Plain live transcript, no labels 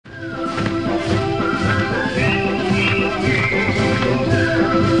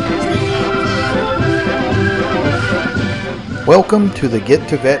Welcome to the Get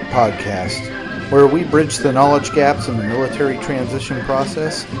to Vet podcast, where we bridge the knowledge gaps in the military transition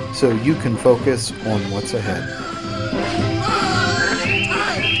process so you can focus on what's ahead.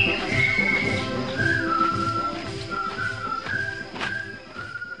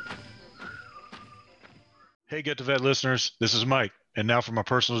 Hey, Get to Vet listeners, this is Mike, and now for my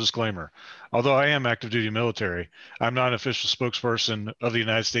personal disclaimer. Although I am active duty military, I'm not an official spokesperson of the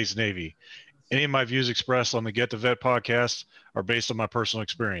United States Navy. Any of my views expressed on the Get to Vet podcast are based on my personal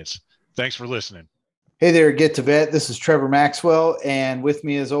experience. Thanks for listening. Hey there, Get to Vet. This is Trevor Maxwell, and with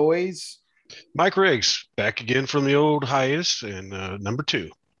me as always, Mike Riggs, back again from the old hiatus and number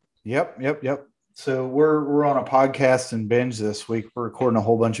 2. Yep. So we're on a podcast and binge this week. We're recording a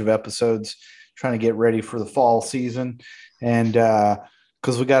whole bunch of episodes, trying to get ready for the fall season, and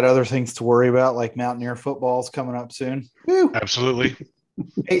because we got other things to worry about, like Mountaineer football's coming up soon. Woo! Absolutely.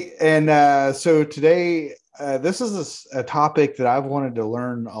 Hey, and so today, this is a topic that I've wanted to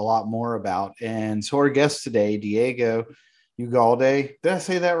learn a lot more about. And so our guest today, Diego Ugalde. Did I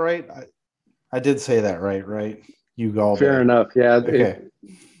say that right? I did say that right? Ugalde. Fair enough. Yeah. Okay.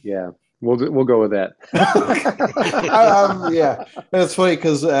 We'll go with that. Yeah, that's funny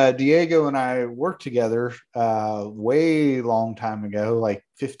because Diego and I worked together way long time ago, like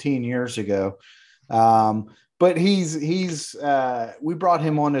 15 years ago. But we brought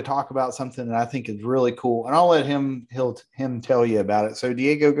him on to talk about something that I think is really cool, and I'll let him tell you about it. So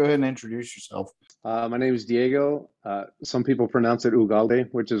Diego, go ahead and introduce yourself. My name is Diego. Some people pronounce it Ugalde,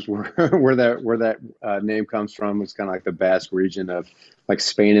 which is where that name comes from. It's kind of like the Basque region of like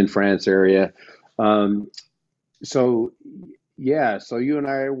Spain and France area. So you and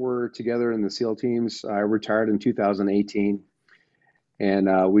I were together in the SEAL teams. I retired in 2018.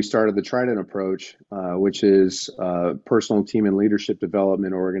 And we started the Trident Approach, which is a personal team and leadership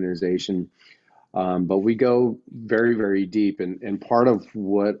development organization. But we go very, very deep. And part of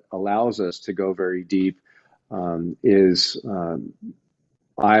what allows us to go very deep is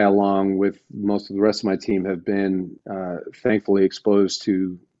I, along with most of the rest of my team, have been thankfully exposed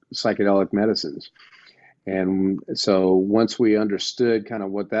to psychedelic medicines. And so once we understood kind of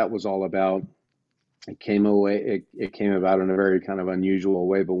what that was all about, it came about in a very kind of unusual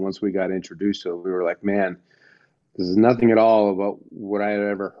way. But once we got introduced to it, we were like, man, this is nothing at all about what I had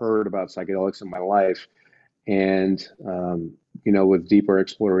ever heard about psychedelics in my life. And, with deeper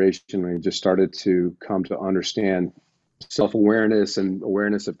exploration, we just started to come to understand self-awareness and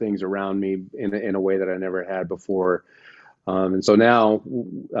awareness of things around me in a way that I never had before. And so now,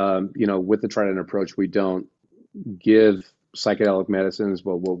 with the Trident Approach, we don't give psychedelic medicines,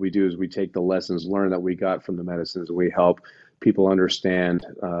 but what we do is we take the lessons learned that we got from the medicines, and we help people understand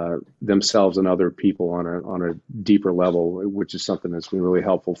themselves and other people on a deeper level, which is something that's been really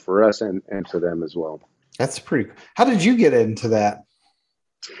helpful for us and for them as well. That's pretty cool. How did you get into that?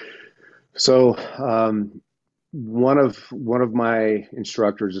 So one of my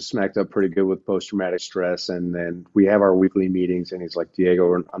instructors is smacked up pretty good with post-traumatic stress, and then we have our weekly meetings, and he's like,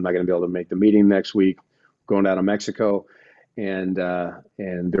 Diego, I'm not going to be able to make the meeting next week. We're going down to Mexico. And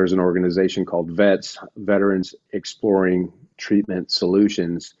there's an organization called VETS, Veterans Exploring Treatment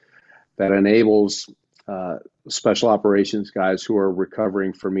Solutions, that enables special operations guys who are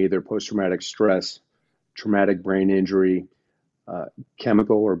recovering from either post-traumatic stress, traumatic brain injury,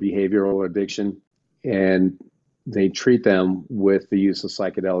 chemical or behavioral addiction, and they treat them with the use of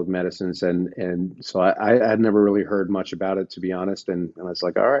psychedelic medicines. And so I had never really heard much about it, to be honest. And I was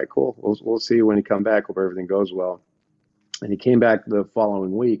like, all right, cool. We'll see you when you come back. Hope everything goes well. And he came back the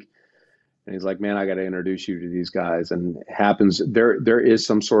following week, and he's like, man, I got to introduce you to these guys. And it happens, there is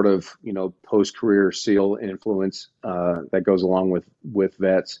some sort of, post-career SEAL influence that goes along with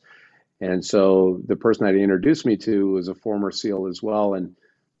vets. And so the person that he introduced me to was a former SEAL as well. And,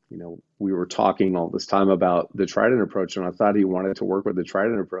 we were talking all this time about the Trident Approach, and I thought he wanted to work with the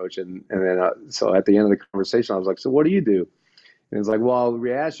Trident Approach. And then, so at the end of the conversation, I was like, so what do you do? And it's like, well,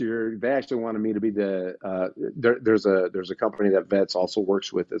 they actually wanted me to be there's a company that VETS also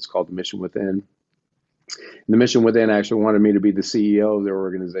works with. It's called the Mission Within. And the Mission Within actually wanted me to be the CEO of their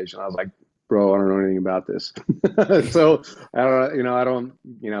organization. I was like, bro, I don't know anything about this. So I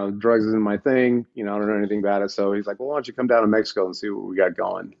don't, drugs isn't my thing. I don't know anything about it. So he's like, well, why don't you come down to Mexico and see what we got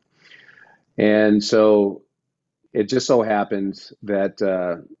going? And so it just so happened that,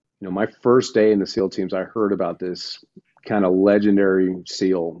 my first day in the SEAL teams, I heard about this kind of legendary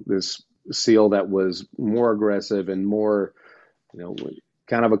SEAL, this SEAL that was more aggressive and more,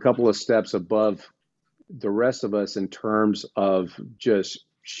 kind of a couple of steps above the rest of us in terms of just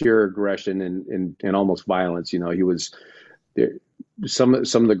sheer aggression and almost violence. He was some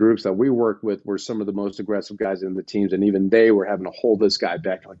of the groups that we worked with were some of the most aggressive guys in the teams, and even they were having to hold this guy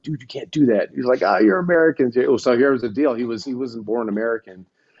back. Like, dude, you can't do that. He's like, you're American. So here's the deal. He wasn't born American.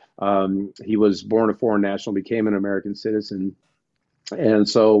 He was born a foreign national, became an American citizen. And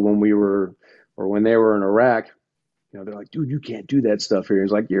so when they were in Iraq, they're like, dude, you can't do that stuff here.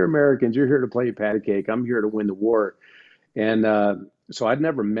 He's like, you're Americans. You're here to play patty cake. I'm here to win the war. And so I'd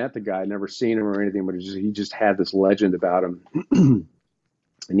never met the guy, never seen him or anything, but he just had this legend about him.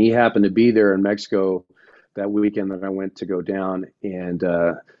 And he happened to be there in Mexico that weekend that I went to go down. And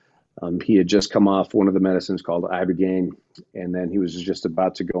he had just come off one of the medicines called Ibogaine. And then he was just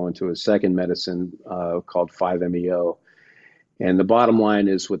about to go into his second medicine called 5-MeO. And the bottom line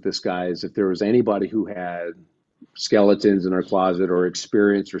is with this guy is if there was anybody who had skeletons in their closet or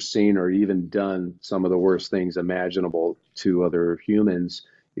experienced or seen or even done some of the worst things imaginable to other humans,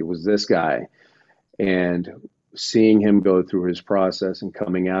 it was this guy. And seeing him go through his process and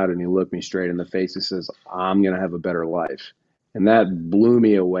coming out, and he looked me straight in the face and says, I'm going to have a better life. And that blew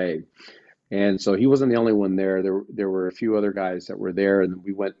me away. And so he wasn't the only one there. There were a few other guys that were there, and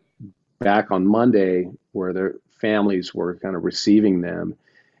we went back on Monday where their families were kind of receiving them.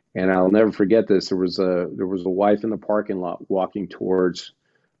 And I'll never forget this. There was a wife in the parking lot walking towards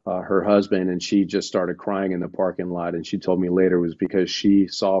her husband, and she just started crying in the parking lot. And she told me later it was because she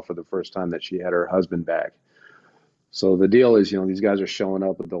saw for the first time that she had her husband back. So the deal is, these guys are showing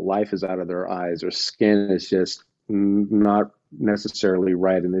up, but the life is out of their eyes. Their skin is just not necessarily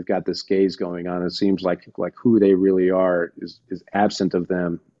right, and they've got this gaze going on. It seems like who they really are is absent of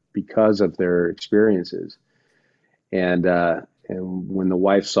them because of their experiences. And when the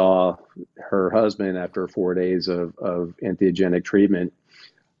wife saw her husband after 4 days of entheogenic treatment,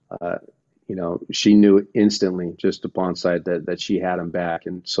 she knew instantly, just upon sight, that she had him back.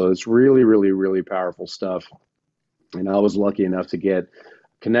 And so it's really, really, really powerful stuff. And I was lucky enough to get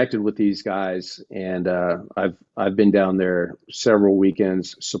connected with these guys, and I've been down there several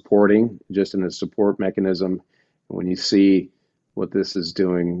weekends supporting, just in a support mechanism. When you see what this is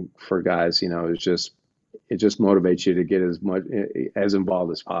doing for guys, it just motivates you to get as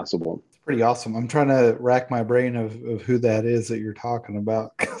involved as possible. It's pretty awesome. I'm trying to rack my brain of who that is that you're talking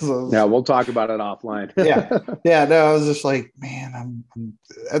about. Yeah, we'll talk about it offline. yeah. No, I was just like, man,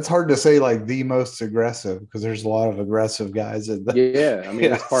 it's hard to say like the most aggressive because there's a lot of aggressive guys. It's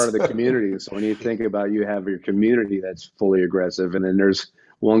part of the community. So when you think about, you have your community that's fully aggressive, and then there's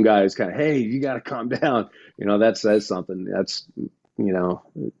one guy who's kind of, hey, you got to calm down. That says something. That's,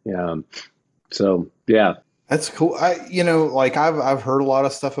 so yeah. That's cool. I've heard a lot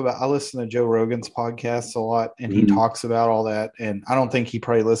of stuff about, I listen to Joe Rogan's podcast a lot, and he talks about all that. And I don't think he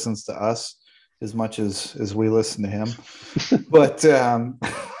probably listens to us as much as we listen to him. But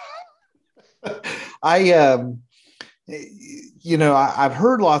I've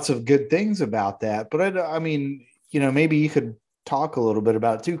heard lots of good things about that. But maybe you could talk a little bit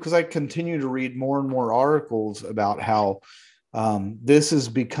about it too, because I continue to read more and more articles about how this is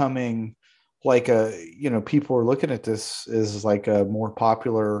becoming like people are looking at this as like a more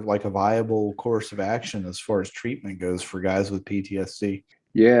popular, like a viable course of action as far as treatment goes for guys with PTSD.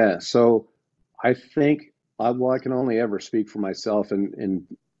 Yeah. So I think I can only ever speak for myself and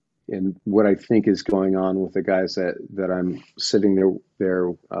what I think is going on with the guys that I'm sitting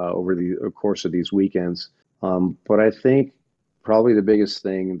there over the course of these weekends. But I think probably the biggest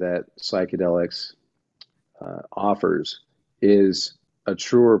thing that psychedelics offers is a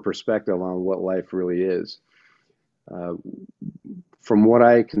truer perspective on what life really is. From what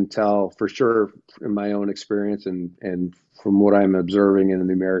I can tell, for sure, in my own experience and from what I'm observing in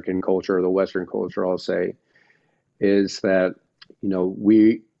the American culture or the Western culture, I'll say, is that,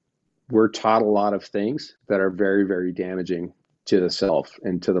 we're taught a lot of things that are very, very damaging to the self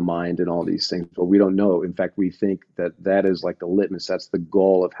and to the mind and all these things, but we don't know. In fact, we think that is like the litmus. That's the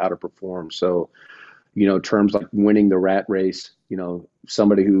goal of how to perform. So, terms like winning the rat race,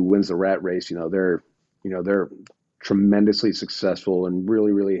 somebody who wins the rat race, they're tremendously successful and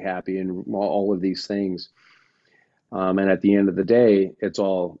really, really happy and all of these things. And at the end of the day, it's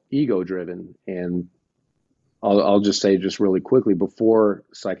all ego driven. And I'll just say just really quickly, before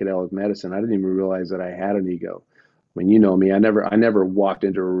psychedelic medicine, I didn't even realize that I had an ego. I mean, you know me, I never walked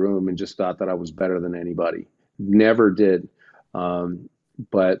into a room and just thought that I was better than anybody. Never did.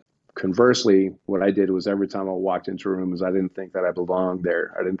 But conversely, what I did was every time I walked into a room, I didn't think that I belonged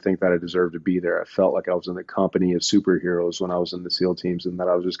there. I didn't think that I deserved to be there. I felt like I was in the company of superheroes when I was in the SEAL teams, and that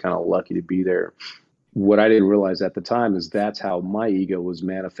I was just kind of lucky to be there. What I didn't realize at the time is that's how my ego was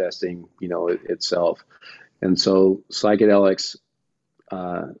manifesting, itself. And so psychedelics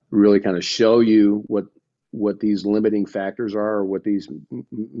really kind of show you what these limiting factors are, or what these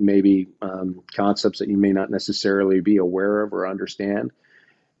maybe concepts that you may not necessarily be aware of or understand,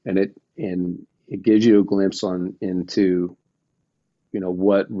 and it gives you a glimpse into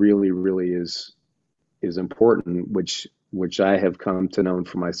what really is important, which I have come to know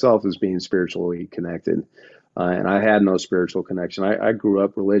for myself as being spiritually connected. And I had no spiritual connection. I grew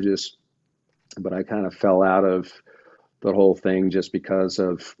up religious, but I kind of fell out of the whole thing just because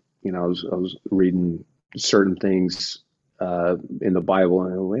of, I was reading certain things in the Bible,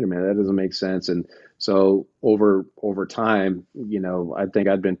 and wait a minute, that doesn't make sense. And so over time, I think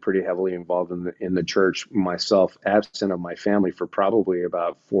I'd been pretty heavily involved in the church myself, absent of my family, for probably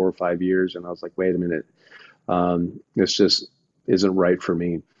about 4 or 5 years. And I was like, wait a minute, this just isn't right for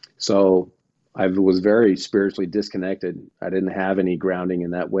me. So I was very spiritually disconnected. I didn't have any grounding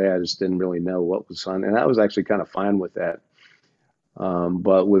in that way. I just didn't really know what was on, and I was actually kind of fine with that.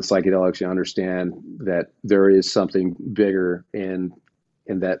 But with psychedelics, you understand that there is something bigger, and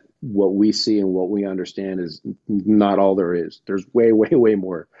that what we see and what we understand is not all there is. There's way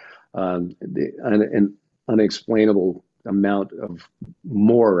more, an unexplainable amount of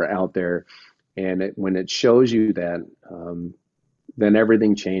more out there. And when it shows you that, then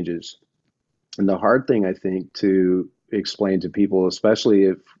everything changes. And the hard thing, I think, to explain to people,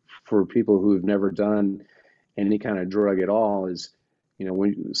 especially for people who've never done any kind of drug at all, is,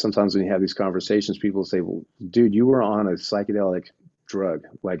 sometimes when you have these conversations, people say, well, dude, you were on a psychedelic drug.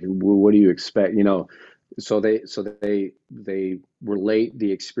 Like, what do you expect? So they relate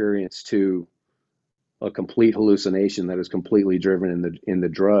the experience to a complete hallucination that is completely driven in the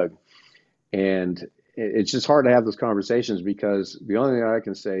drug. And it's just hard to have those conversations, because the only thing I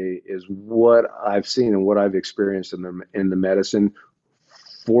can say is what I've seen and what I've experienced in the medicine,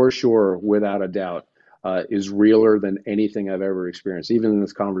 for sure, without a doubt, is realer than anything I've ever experienced. Even in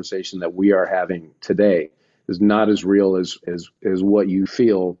this conversation that we are having today is not as real as what you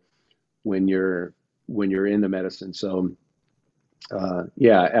feel when you're in the medicine. So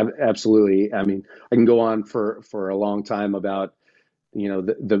yeah, absolutely. I mean, I can go on for a long time about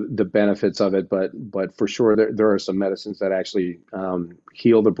the benefits of it, but for sure there are some medicines that actually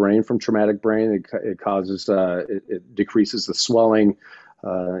heal the brain from traumatic brain. It causes it decreases the swelling.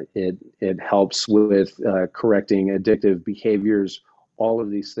 It helps with correcting addictive behaviors. All of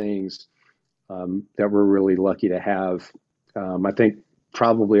these things that we're really lucky to have. I think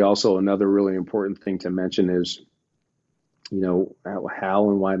probably also another really important thing to mention is, how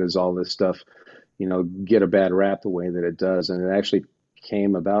and why does all this stuff, get a bad rap the way that it does? And it actually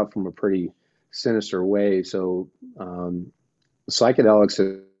came about from a pretty sinister way. So psychedelics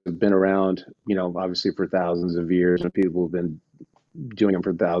have been around, obviously for thousands of years, and people have been doing them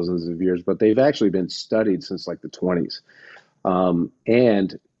for thousands of years, but they've actually been studied since like the 20s,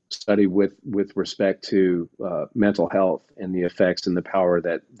 and studied with respect to mental health and the effects and the power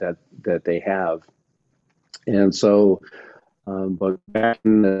that they have. And so, but back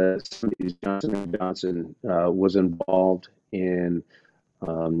in the 70s, Johnson & Johnson was involved in,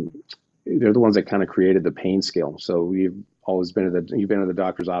 they're the ones that kind of created the pain scale. So you've been to the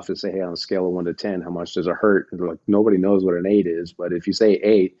doctor's office, say, hey, on a scale of 1 to 10, how much does it hurt? And they're like, nobody knows what an 8 is. But if you say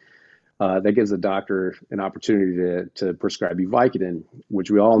 8, that gives the doctor an opportunity to prescribe you Vicodin, which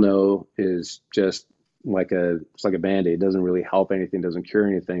we all know is just like it's like a Band-Aid. It doesn't really help anything, doesn't cure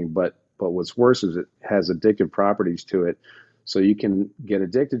anything. But what's worse is it has addictive properties to it. So you can get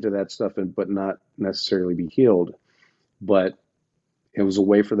addicted to that stuff but not necessarily be healed. But it was a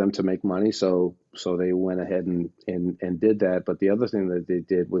way for them to make money. So they went ahead and did that. But the other thing that they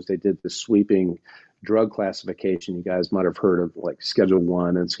did was they did the sweeping drug classification. You guys might have heard of like Schedule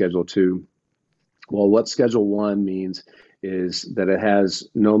 1 and Schedule 2. Well, what Schedule 1 means is that it has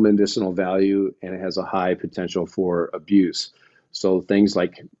no medicinal value and it has a high potential for abuse. So things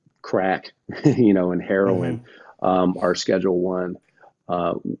like crack, and heroin are Schedule 1.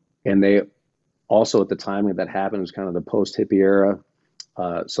 And they also, at the time that happened, was kind of the post-hippie era.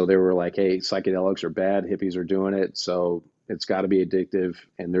 So they were like, hey, psychedelics are bad, hippies are doing it, so it's got to be addictive,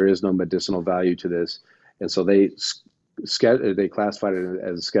 and there is no medicinal value to this. And so they classified it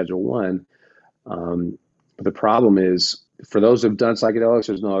as Schedule 1. The problem is, for those who've done psychedelics,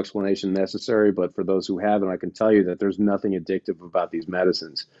 there's no explanation necessary, but for those who haven't, I can tell you that there's nothing addictive about these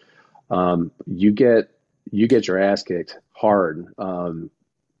medicines. You get your ass kicked hard.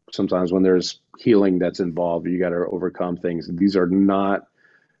 Sometimes when there's healing that's involved, you got to overcome things. These are not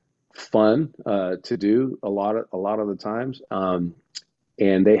fun to do a lot of the times,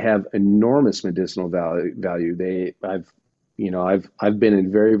 and they have enormous medicinal value. I've been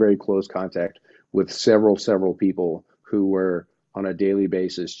in very, very close contact with several people who were on a daily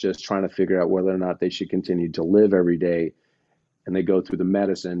basis, just trying to figure out whether or not they should continue to live every day. And they go through the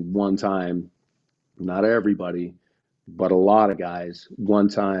medicine one time, not everybody, but a lot of guys one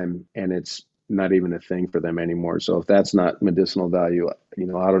time, and it's not even a thing for them anymore. So if that's not medicinal value, I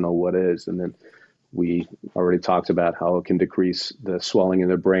don't know what is. And then we already talked about how it can decrease the swelling in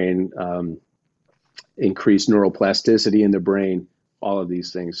the brain, increase neuroplasticity in the brain, all of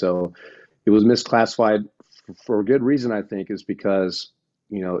these things. So it was misclassified for a good reason, I think, is because,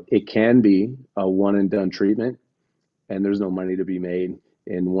 it can be a one and done treatment, and there's no money to be made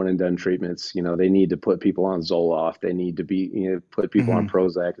in one and done treatments. They need to put people on Zoloft. They need to put people on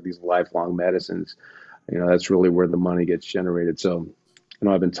Prozac, these lifelong medicines. That's really where the money gets generated. So,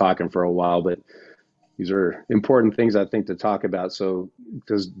 I've been talking for a while, but these are important things, I think, to talk about. So,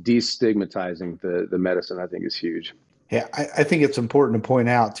 because destigmatizing the medicine, I think, is huge. Yeah, I think it's important to point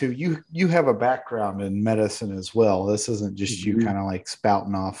out too. You have a background in medicine as well. This isn't just you kind of like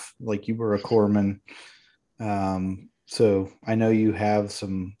spouting off. Like, you were a corpsman, so I know you have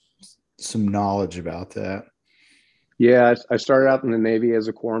some knowledge about that. Yeah, I started out in the Navy as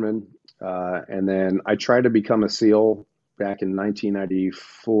a corpsman, and then I tried to become a SEAL back in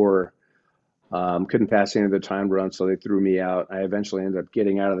 1994. Couldn't pass any of the time run, so they threw me out. I eventually ended up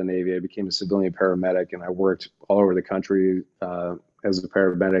getting out of the Navy. I became a civilian paramedic, and I worked all over the country as a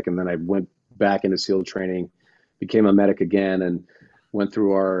paramedic. And then I went back into SEAL training, became a medic again, and went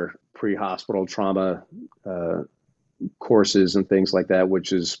through our pre-hospital trauma courses and things like that,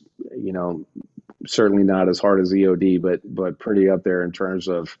 which is, certainly not as hard as EOD, but pretty up there in terms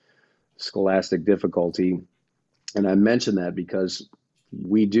of scholastic difficulty. And I mention that because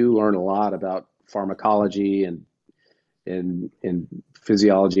we do learn a lot about pharmacology and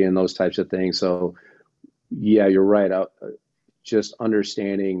physiology and those types of things. So yeah, you're right. Just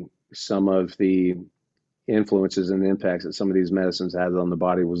understanding some of the influences and impacts that some of these medicines had on the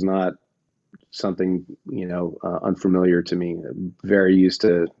body was not something, unfamiliar to me. I'm very used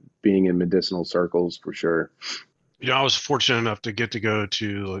to being in medicinal circles, for sure. I was fortunate enough to get to go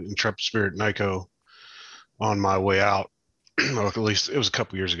to Intrepid Spirit NICO on my way out. Well, at least it was a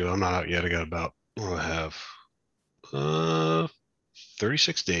couple years ago. I'm not out yet. I got about, I have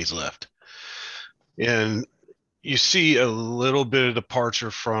 36 days left. And you see a little bit of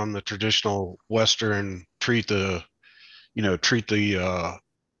departure from the traditional Western treat the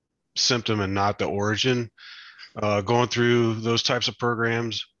symptom and not the origin. Going through those types of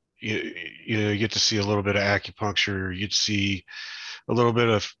programs, you get to see a little bit of acupuncture. You'd see a little bit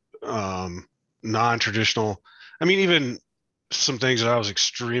of non-traditional. I mean, even some things that I was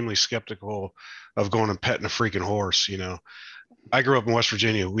extremely skeptical of, going and petting a freaking horse. I grew up in West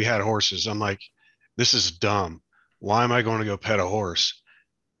Virginia. We had horses. I'm like, this is dumb. Why am I going to go pet a horse?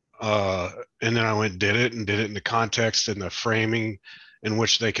 And then I went and did it in the context and the framing in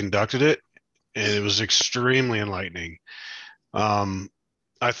which they conducted it. And it was extremely enlightening.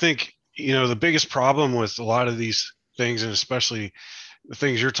 I think, the biggest problem with a lot of these things, and especially the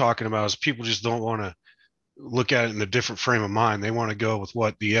things you're talking about, is people just don't want to look at it in a different frame of mind. They want to go with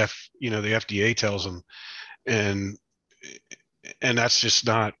what the FDA tells them. And that's just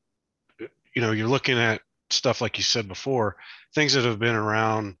not, you're looking at stuff, like you said before, things that have been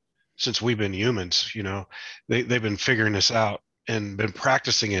around since we've been humans. They've been figuring this out and been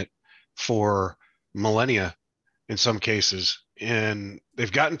practicing it for millennia in some cases. And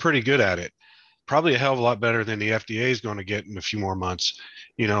they've gotten pretty good at it, probably a hell of a lot better than the FDA is going to get in a few more months,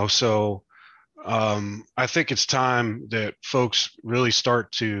 so I think it's time that folks really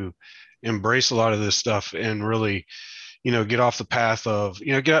start to embrace a lot of this stuff and really, get off the path of,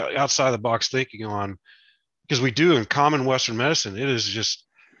 get outside the box thinking on, because we do in common Western medicine. It is just,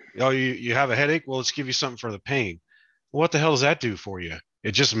 you have a headache. Well, let's give you something for the pain. What the hell does that do for you?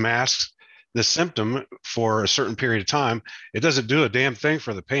 It just masks the symptom for a certain period of time. It doesn't do a damn thing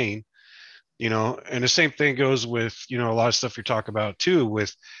for the pain. And the same thing goes with, a lot of stuff you're talking about too,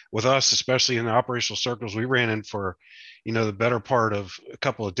 with us, especially in the operational circles we ran in for, the better part of a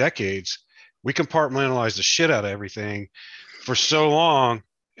couple of decades. We compartmentalized the shit out of everything for so long.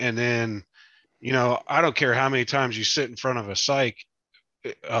 And then, I don't care how many times you sit in front of a psych.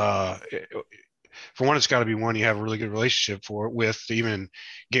 For one, it's got to be one you have a really good relationship with to even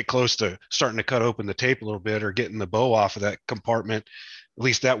get close to starting to cut open the tape a little bit or getting the bow off of that compartment. At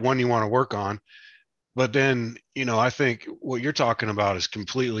least that one you want to work on. But then, I think what you're talking about is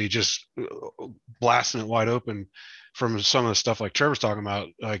completely just blasting it wide open from some of the stuff like Trevor's talking about,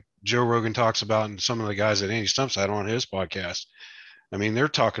 like Joe Rogan talks about, and some of the guys that Andy Stump's had on his podcast. I mean, they're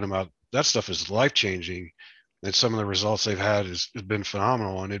talking about that stuff is life-changing, and some of the results they've had has been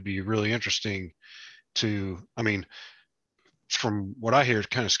phenomenal. And it'd be really interesting to, from what I hear, it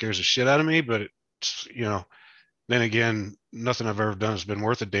kind of scares the shit out of me. But it's, then again, nothing I've ever done has been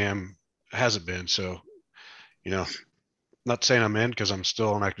worth a damn. Hasn't been. So, not saying I'm in because I'm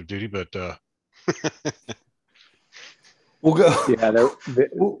still on active duty, but we'll go. Yeah,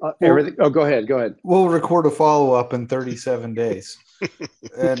 everything. Oh, go ahead. We'll record a follow-up in 37 days.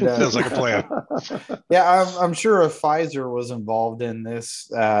 And sounds like a plan. Yeah, I'm sure if Pfizer was involved in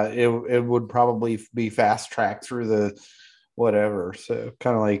this, it would probably be fast-tracked through the whatever. So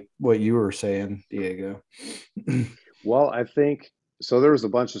kind of like what you were saying, Diego. Well, I think so. There was a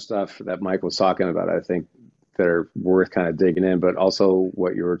bunch of stuff that Mike was talking about, I think, that are worth kind of digging in, but also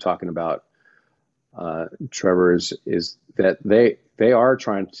what you were talking about, Trevor, is that they are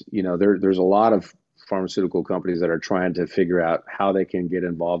trying to, there's a lot of pharmaceutical companies that are trying to figure out how they can get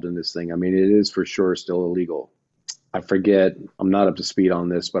involved in this thing. I mean, it is for sure still illegal. I forget, I'm not up to speed on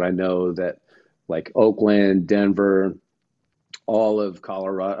this, but I know that like Oakland, Denver, all of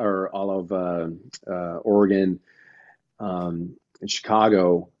Colorado, or all of Oregon, and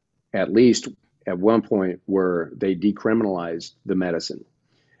Chicago, at least at one point, where they decriminalized the medicine.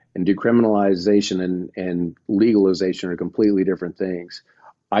 And decriminalization and legalization are completely different things.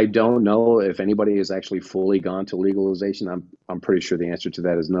 I don't know if anybody has actually fully gone to legalization. I'm pretty sure the answer to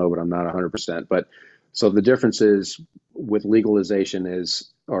that is no, but I'm not 100%. But so the difference is with legalization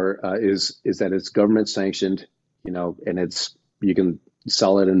is that it's government sanctioned, and you can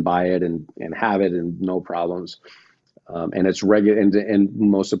sell it and buy it and have it and no problems. And it's and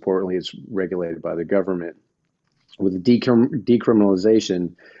most importantly, it's regulated by the government. With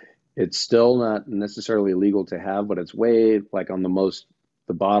decriminalization, it's still not necessarily legal to have, but it's way like on the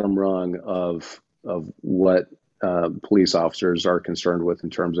bottom rung of what police officers are concerned with in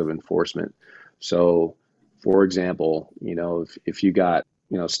terms of enforcement. So, for example, if you got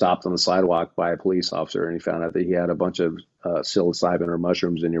stopped on the sidewalk by a police officer and he found out that he had a bunch of psilocybin or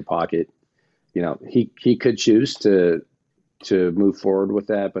mushrooms in your pocket, he could choose to move forward with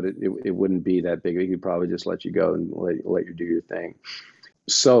that, but it wouldn't be that big. He could probably just let you go and let you do your thing.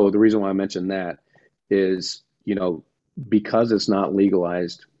 So the reason why I mentioned that is, because it's not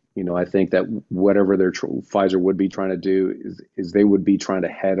legalized, I think that whatever Pfizer would be trying to do is they would be trying to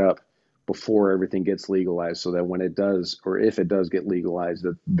head up before everything gets legalized, so that when it does, or if it does get legalized,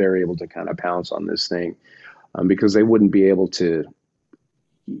 that they're able to kind of pounce on this thing, because they wouldn't be able to,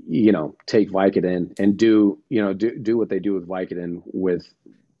 take Vicodin and do what they do with Vicodin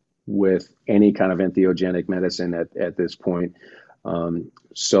with any kind of entheogenic medicine at this point.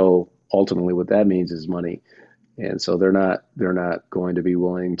 So ultimately what that means is money. And so they're not going to be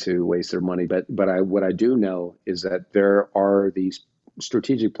willing to waste their money. But what I do know is that there are these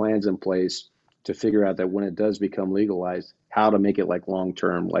strategic plans in place to figure out that when it does become legalized, how to make it like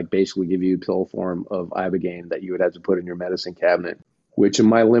long-term, like basically give you a pill form of Ibogaine that you would have to put in your medicine cabinet, which in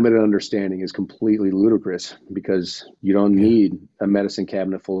my limited understanding is completely ludicrous, because you don't need a medicine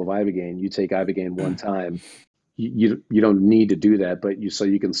cabinet full of Ibogaine. You take Ibogaine one time. You don't need to do that, but so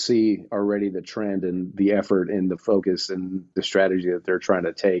you can see already the trend and the effort and the focus and the strategy that they're trying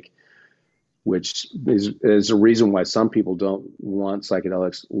to take, which is a reason why some people don't want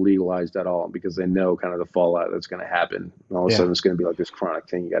psychedelics legalized at all, because they know kind of the fallout that's going to happen. And all of a sudden it's going to be like this chronic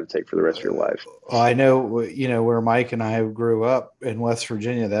thing you got to take for the rest of your life. Well, I know, where Mike and I grew up in West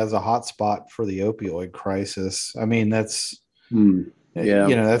Virginia, that's a hot spot for the opioid crisis. I mean, that's,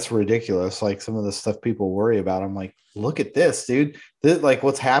 that's ridiculous. Like some of the stuff people worry about. I'm like, look at this, dude. Like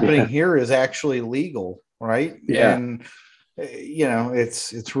what's happening here is actually legal, right? Yeah. And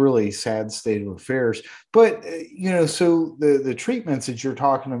it's really sad state of affairs. But so the treatments that you're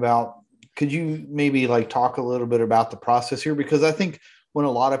talking about, could you maybe like talk a little bit about the process here? Because I think when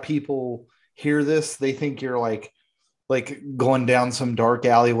a lot of people hear this, they think you're like going down some dark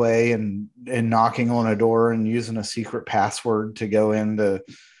alleyway and knocking on a door and using a secret password to go into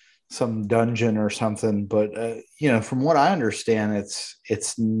some dungeon or something. But from what I understand,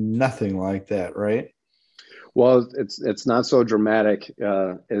 it's nothing like that, right? Well, it's not so dramatic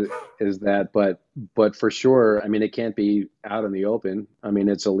as that, but for sure, I mean, it can't be out in the open. I mean,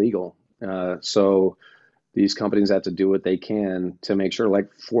 it's illegal. So these companies have to do what they can to make sure, like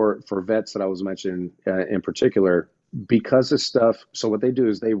for vets that I was mentioning in particular, because this stuff. So what they do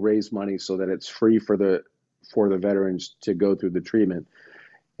is they raise money so that it's free for the veterans to go through the treatment.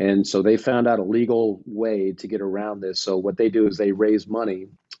 And so they found out a legal way to get around this. So what they do is they raise money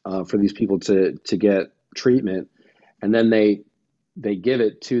for these people to get treatment, and then they give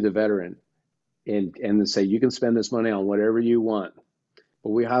it to the veteran and they say, you can spend this money on whatever you want,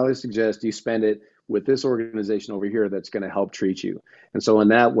 but we highly suggest you spend it with this organization over here that's going to help treat you. And so in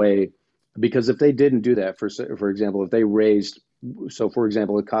that way, Because if they didn't do that, for example, if they raised, so for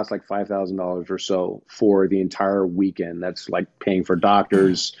example, it costs like $5,000 or so for the entire weekend. That's like paying for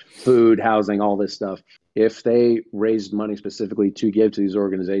doctors, food, housing, all this stuff. If they raised money specifically to give to these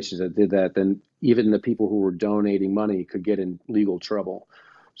organizations that did that, then even the people who were donating money could get in legal trouble.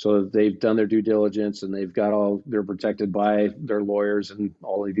 So they've done their due diligence and they're protected by their lawyers and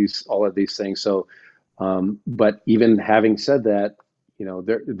all of these things. So, but even having said that,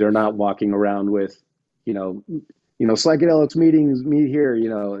 they're not walking around with, psychedelics meetings meet here.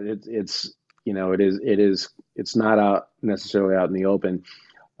 It's not out necessarily out in the open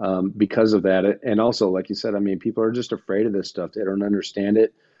because of that. And also, like you said, I mean, people are just afraid of this stuff. They don't understand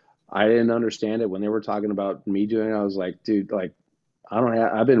it. I didn't understand it when they were talking about me doing it. I was like, dude, like,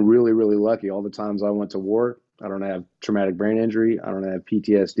 I've been really, really lucky all the times I went to war. I don't have traumatic brain injury. I don't have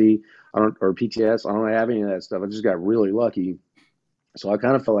PTSD. Or PTS. I don't have any of that stuff. I just got really lucky. So I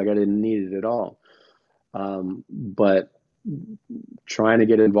kind of felt like I didn't need it at all. But trying to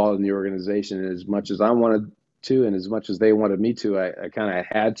get involved in the organization as much as I wanted to, and as much as they wanted me to, I kind of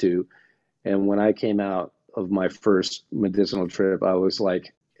had to. And when I came out of my first medicinal trip, I was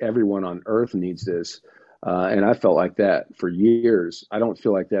like, everyone on earth needs this. And I felt like that for years. I don't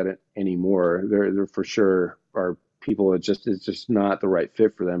feel like that anymore. There for sure are people it's just not the right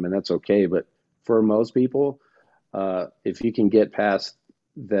fit for them, and that's okay. But for most people, if you can get past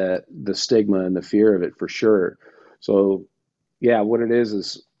the stigma and the fear of it, for sure. So yeah, what it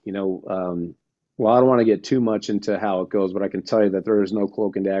is, well, I don't want to get too much into how it goes, but I can tell you that there is no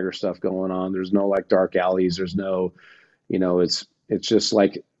cloak and dagger stuff going on. There's no like dark alleys. There's no, it's just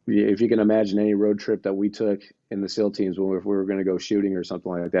like, if you can imagine any road trip that we took in the SEAL teams when if we were going to go shooting or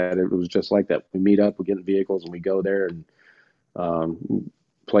something like that, it was just like that. We meet up, we get in vehicles, and we go there and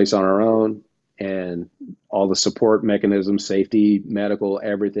place on our own, and all the support mechanisms, safety, medical,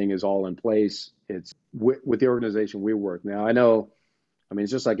 everything is all in place. It's with the organization we work. Now, I know, I mean,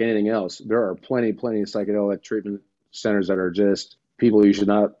 it's just like anything else. There are plenty of psychedelic treatment centers that are just people you should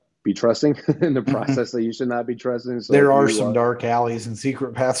not be trusting in the process that you should not be trusting. So there are some dark alleys and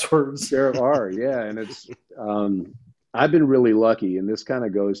secret passwords. There are, yeah. And it's, I've been really lucky. And this kind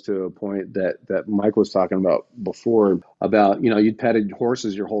of goes to a point that Mike was talking about before about, you'd petted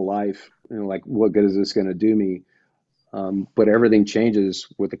horses your whole life. And like, what good is this going to do me? But everything changes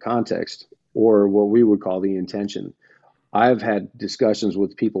with the context, or what we would call the intention. I've had discussions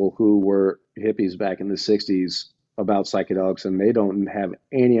with people who were hippies back in the 60s about psychedelics, and they don't have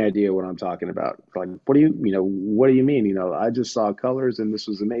any idea what I'm talking about. Like, what do you mean? I just saw colors and this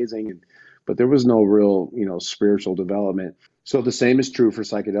was amazing. But there was no real, spiritual development. So the same is true for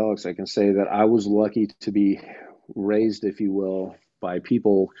psychedelics. I can say that I was lucky to be raised, if you will, by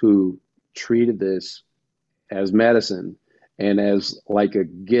people who treated this as medicine and as like a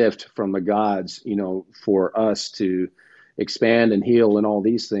gift from the gods, for us to expand and heal and all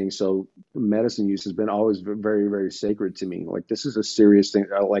these things. So medicine use has been always very, very sacred to me. Like, this is a serious thing.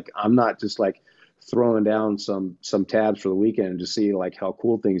 Like, I'm not just like throwing down some tabs for the weekend to see like how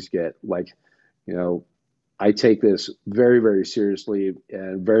cool things get. Like, I take this very, very seriously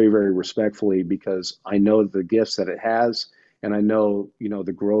and very, very respectfully, because I know the gifts that it has, and I know,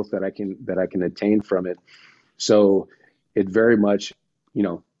 the growth that I can attain from it. So it very much,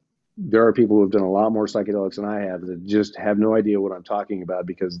 there are people who have done a lot more psychedelics than I have that just have no idea what I'm talking about,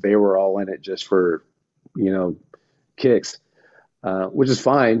 because they were all in it just for, kicks, which is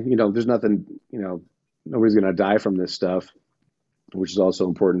fine. There's nothing, nobody's going to die from this stuff, which is also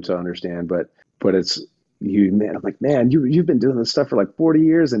important to understand. But it's man, I'm like, man, you've been doing this stuff for like 40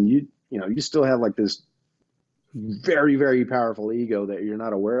 years, and you still have like this very, very powerful ego that you're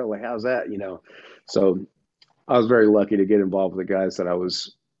not aware of. Like, how's that? So I was very lucky to get involved with the guys that I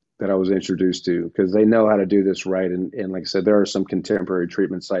was introduced to, because they know how to do this right. And like I said, there are some contemporary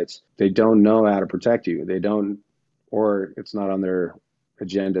treatment sites. They don't know how to protect you. They don't, or it's not on their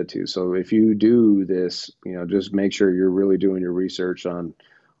agenda to. So if you do this, just make sure you're really doing your research on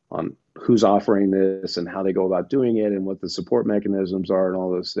who's offering this and how they go about doing it and what the support mechanisms are and all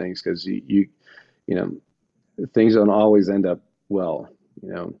those things. Because you things don't always end up well,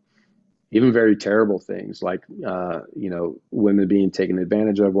 even very terrible things like, women being taken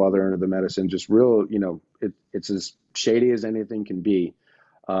advantage of while they're under the medicine, just real, it's as shady as anything can be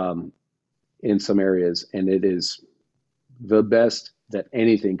in some areas. And it is the best that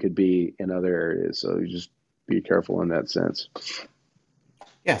anything could be in other areas. So you just be careful in that sense.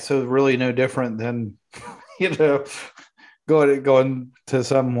 Yeah. So really no different than, going to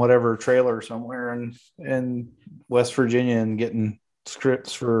some whatever trailer somewhere in West Virginia and getting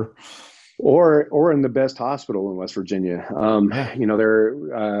scripts for or in the best hospital in West Virginia. Yeah. There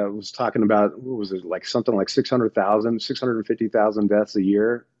was talking about, what was it, like something like 650,000 deaths a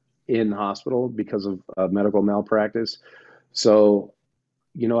year in hospital because of medical malpractice. So,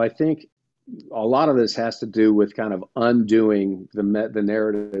 I think a lot of this has to do with kind of undoing the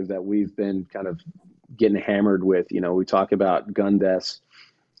narrative that we've been kind of getting hammered with. We talk about gun deaths,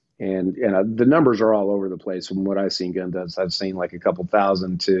 and the numbers are all over the place. From what I've seen, gun deaths, I've seen like a couple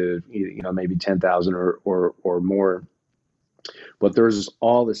thousand to maybe 10,000 or more. But there's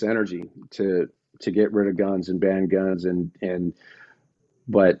all this energy to get rid of guns and ban guns,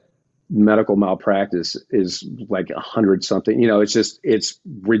 but medical malpractice is like 100 something.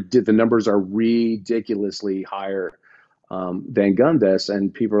 The numbers are ridiculously higher than gun deaths,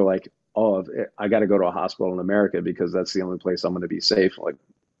 and people are like, oh, I got to go to a hospital in America because that's the only place I'm going to be safe. Like,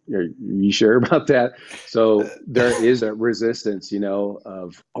 are you sure about that? So there is a resistance,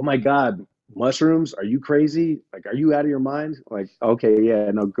 of, oh my God, mushrooms? Are you crazy? Like, are you out of your mind? Like, okay, yeah,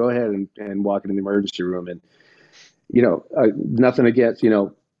 no, go ahead and walk into the emergency room. And, nothing against,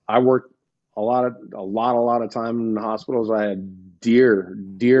 I worked a lot of time in hospitals. I had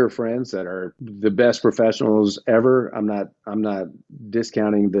dear friends that are the best professionals ever. I'm not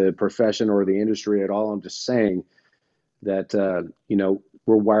discounting the profession or the industry at all. I'm just saying that,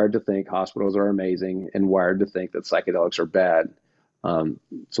 we're wired to think hospitals are amazing and wired to think that psychedelics are bad.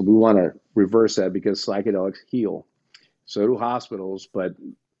 So we want to reverse that because psychedelics heal. So do hospitals, but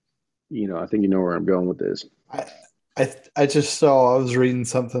I think you know where I'm going with this. I just saw, I was reading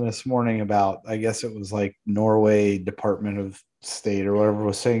something this morning about, I guess it was like Norway Department of State or whatever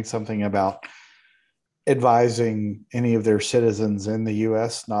was saying something about advising any of their citizens in the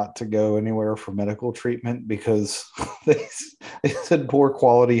U.S. not to go anywhere for medical treatment because they said poor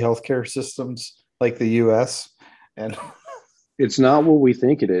quality healthcare systems like the U.S. And it's not what we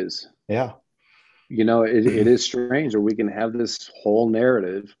think it is. Yeah. It is strange, or we can have this whole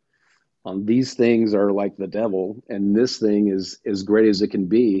narrative on these things are like the devil, and this thing is as great as it can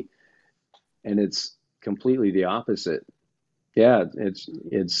be, and it's completely the opposite. Yeah, it's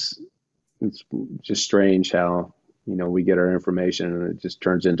just strange how we get our information and it just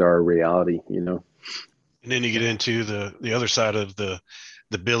turns into our reality. And then you get into the other side of the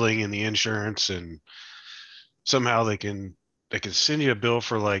billing and the insurance, and somehow they can send you a bill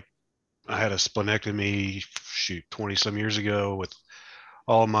for, like, I had a splenectomy 20 some years ago with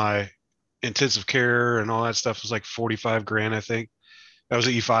all my intensive care and all that stuff. It was like 45 grand, I think. That was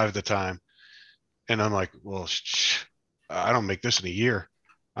at E5 at the time. And I'm like, well, I don't make this in a year.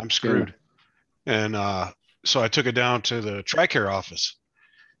 I'm screwed. Yeah. And so I took it down to the TRICARE office,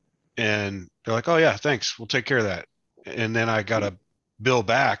 and they're like, oh yeah, thanks, we'll take care of that. And then I got a bill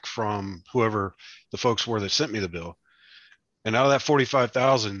back from whoever the folks were that sent me the bill. And out of that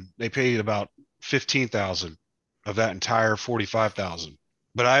 45,000, they paid about 15,000 of that entire 45,000.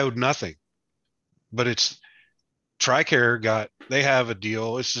 But I owed nothing. But it's TRICARE they have a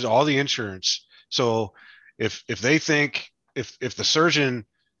deal. It's just all the insurance. So if they think, if the surgeon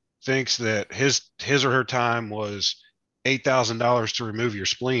thinks that his or her time was $8,000 to remove your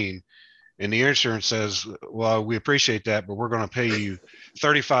spleen, and the insurance says, well, we appreciate that, but we're going to pay you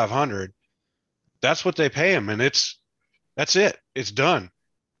 $3,500, that's what they pay him. And that's it. It's done.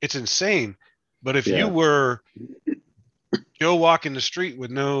 It's insane. But if you were Joe walking the street with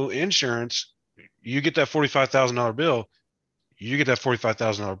no insurance, you get that $45,000 bill. You get that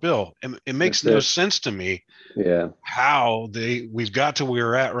 $45,000 bill. And it makes no sense to me. Yeah. How we've got to where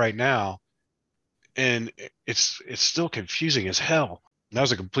we're at right now, and it's still confusing as hell. That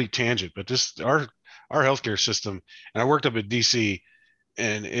was a complete tangent, but our healthcare system, and I worked up at DC,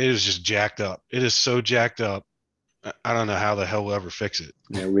 and it is just jacked up. It is so jacked up. I don't know how the hell we'll ever fix it.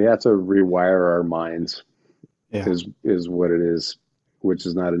 Yeah, we have to rewire our minds. Yeah. Is what it is, which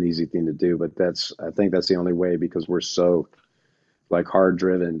is not an easy thing to do, but I think that's the only way, because we're so like hard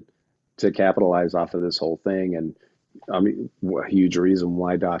driven to capitalize off of this whole thing. And I mean, a huge reason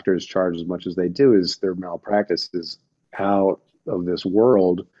why doctors charge as much as they do is their malpractice is out of this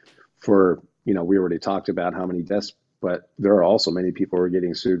world. For, we already talked about how many deaths, but there are also many people who are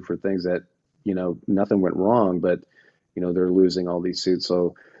getting sued for things that, nothing went wrong, but, they're losing all these suits.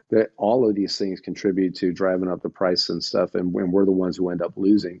 So all of these things contribute to driving up the price and stuff. And we're the ones who end up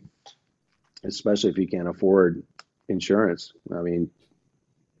losing, especially if you can't afford insurance. I mean,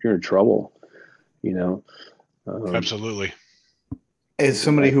 you're in trouble, Absolutely. As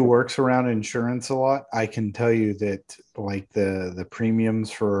somebody who works around insurance a lot, I can tell you that like the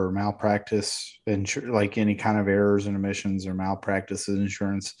premiums for malpractice, like any kind of errors and omissions or malpractice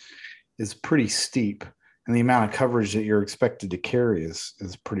insurance, is pretty steep. and the amount of coverage that you're expected to carry is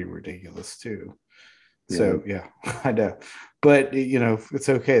pretty ridiculous too. So yeah, I know, but you know, it's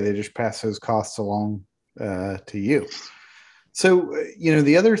okay. They just pass those costs along to you. So you know,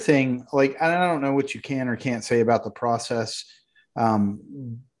 the other thing, like, I don't know what you can or can't say about the process,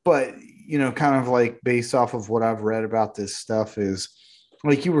 but you know, kind of like based off of what I've read about this stuff is,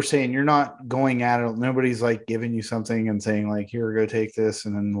 like you were saying, you're not going at it. Nobody's like giving you something and saying like, here, go take this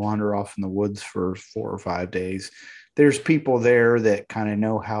and then wander off in the woods for 4 or 5 days. There's people there that kind of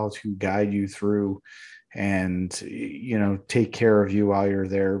know how to guide you through and, you know, take care of you while you're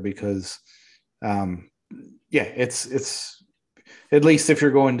there because, yeah, it's at least if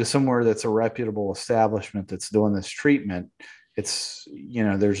you're going to somewhere that's a reputable establishment that's doing this treatment, it's, you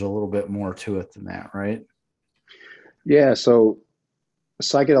know, there's a little bit more to it than that, right? Yeah. So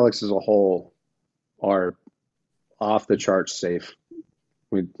psychedelics as a whole are off the charts safe.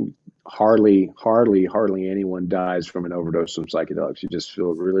 We hardly anyone dies from an overdose from psychedelics. You just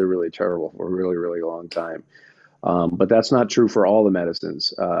feel really, really terrible for a really, really long time. But that's not true for all the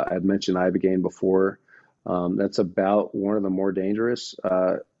medicines. I've mentioned Ibogaine before. That's about one of the more dangerous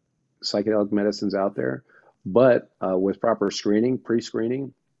psychedelic medicines out there. But with proper screening,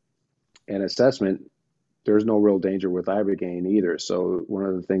 pre-screening, and assessment, there's no real danger with Ibogaine either. So one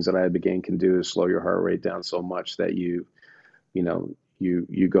of the things that Ibogaine can do is slow your heart rate down so much that you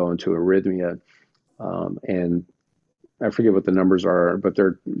go into arrhythmia. And I forget what the numbers are, but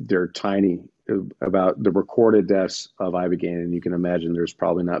they're tiny about the recorded deaths of Ibogaine. And you can imagine there's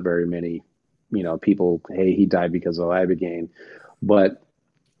probably not very many, people, hey, he died because of Ibogaine. But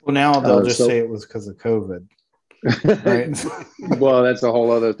well, now they'll just say it was because of COVID. Right. Well, that's a whole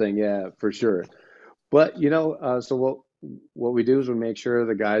other thing. Yeah, for sure. But, so what we do is we make sure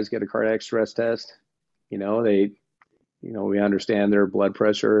the guys get a cardiac stress test. We understand their blood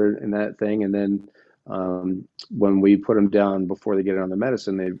pressure and that thing. And then when we put them down before they get on the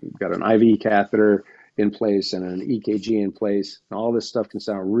medicine, they've got an IV catheter in place and an EKG in place. And all this stuff can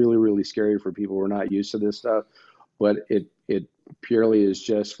sound really, really scary for people who are not used to this stuff. But it purely is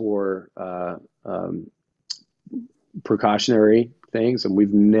just for precautionary things. And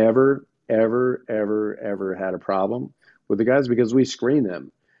we've never, ever, ever, ever had a problem with the guys because we screen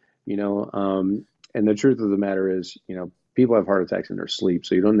them, and the truth of the matter is, people have heart attacks in their sleep.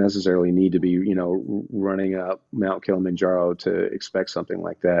 So you don't necessarily need to be, running up Mount Kilimanjaro to expect something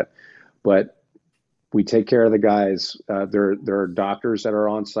like that. But we take care of the guys. There are doctors that are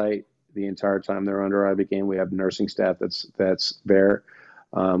on site the entire time they're under Ibogaine. We have nursing staff that's there.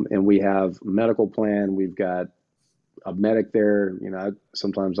 And we have a medical plan. We've got a medic there.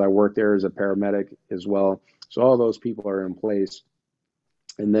 Sometimes I work there as a paramedic as well. So all those people are in place.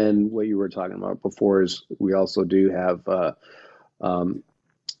 And then what you were talking about before is we also do have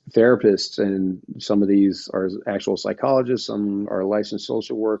therapists, and some of these are actual psychologists, some are licensed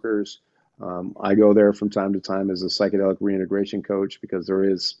social workers. I go there from time to time as a psychedelic reintegration coach because there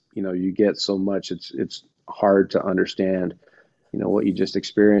is, you get so much, it's hard to understand, what you just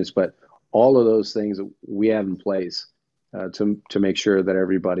experienced. But all of those things we have in place to make sure that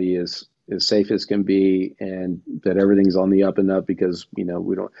everybody is as safe as can be and that everything's on the up and up because, we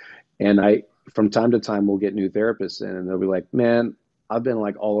don't. And from time to time, we'll get new therapists in and they'll be like, man, I've been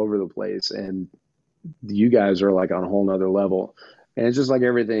like all over the place and you guys are like on a whole nother level. And it's just like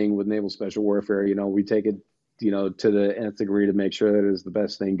everything with Naval Special Warfare, we take it, to the nth degree to make sure that it's the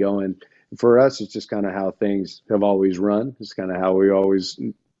best thing going. For us, it's just kind of how things have always run. It's kind of how we always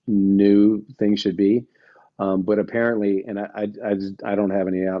knew things should be. But apparently, and I don't have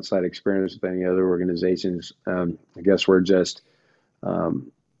any outside experience with any other organizations. I guess we're just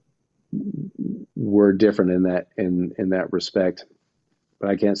we're different in that respect. But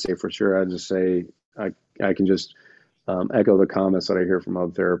I can't say for sure. I just say I can just echo the comments that I hear from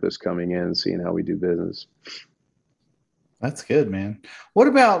other therapists coming in and seeing how we do business. That's good, man. What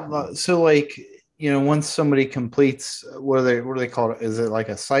about so like once somebody completes what do they call it? Is it like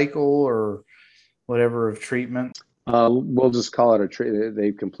a cycle or whatever of treatment? We'll just call it a treatment.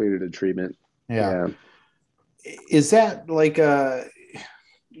 They've completed a treatment. Yeah. Is that like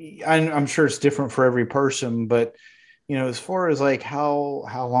I'm sure it's different for every person, but as far as like how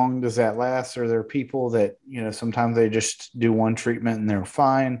long does that last? Are there people that sometimes they just do one treatment and they're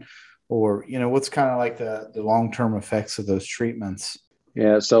fine, or what's kind of like the long-term effects of those treatments?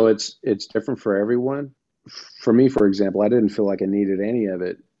 Yeah, so it's different for everyone. For me, for example, I didn't feel like I needed any of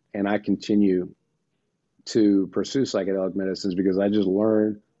it, and I continue to pursue psychedelic medicines because I just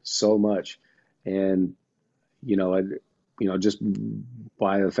learned so much. And, just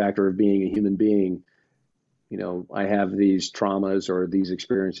by the factor of being a human being, I have these traumas or these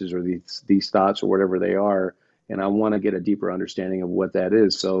experiences or these thoughts or whatever they are, and I want to get a deeper understanding of what that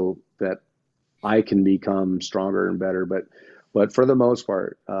is so that I can become stronger and better. But for the most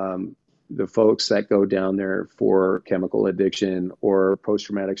part, the folks that go down there for chemical addiction or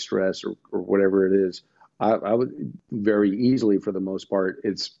post-traumatic stress or whatever it is, I would very easily, for the most part,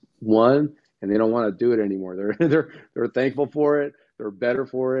 it's one, and they don't want to do it anymore. They're thankful for it. They're better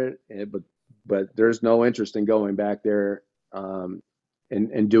for it, but there's no interest in going back there and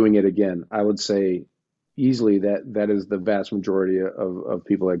doing it again. I would say easily that is the vast majority of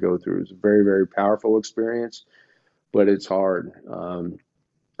people that go through. It's a very, very powerful experience, but it's hard.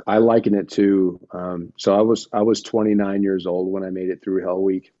 I liken it to, so I was 29 years old when I made it through Hell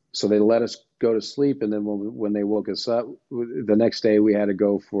Week. So they let us go to sleep, and then when they woke us up, the next day we had to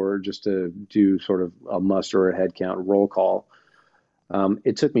go for just to do sort of a muster or a head count roll call.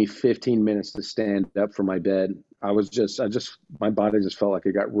 It took me 15 minutes to stand up from my bed. My body just felt like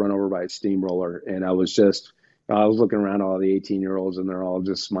it got run over by a steamroller, and I was looking around all the 18-year-olds, and they're all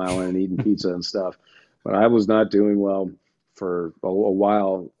just smiling and eating pizza and stuff. But I was not doing well for a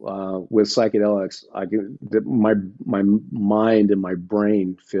while with psychedelics. My mind and my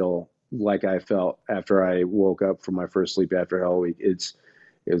brain feel like I felt after I woke up from my first sleep after Hell Week. It's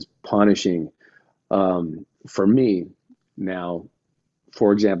punishing for me now.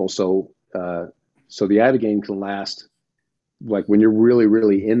 For example, so the Ibogaine can last, like when you're really,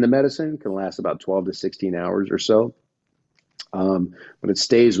 really in the medicine, can last about 12 to 16 hours or so. But it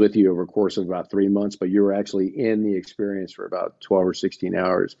stays with you over a course of about 3 months, but you're actually in the experience for about 12 or 16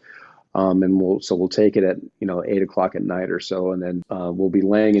 hours. And we'll take it at 8 o'clock at night or so, and then we'll be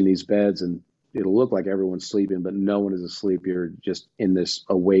laying in these beds, and it'll look like everyone's sleeping, but no one is asleep. You're just in this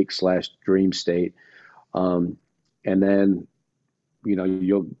awake/dream state, and then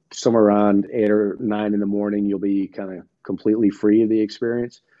you'll somewhere around 8 or 9 in the morning, you'll be kind of completely free of the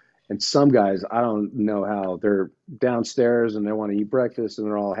experience. And some guys, I don't know how, they're downstairs and they want to eat breakfast and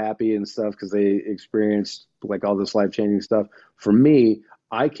they're all happy and stuff because they experienced like all this life-changing stuff. For me,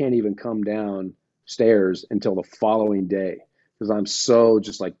 I can't even come downstairs until the following day because I'm so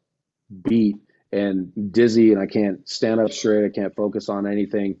just like beat and dizzy, and I can't stand up straight. I can't focus on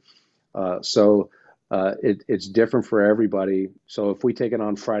anything. It's different for everybody. So if we take it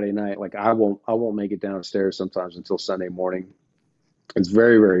on Friday night, like I won't make it downstairs sometimes until Sunday morning. It's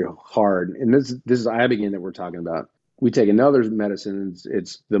very, very hard. And this is Ibogaine that we're talking about. We take another medicine.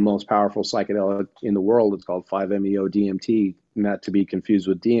 It's the most powerful psychedelic in the world. It's called 5-MeO-DMT, not to be confused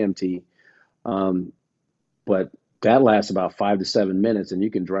with DMT. But that lasts about 5 to 7 minutes, and you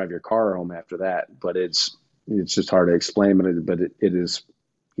can drive your car home after that. But it's just hard to explain. But it is,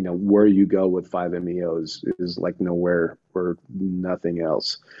 where you go with 5-MeO is like nowhere or nothing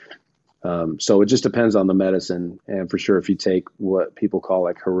else. So it just depends on the medicine. And for sure, if you take what people call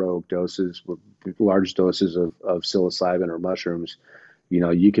like heroic doses, large doses of psilocybin or mushrooms,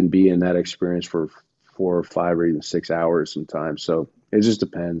 you can be in that experience for 4 or 5 or even 6 hours sometimes. So it just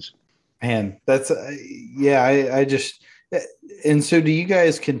depends. Man, that's, I just, and so do you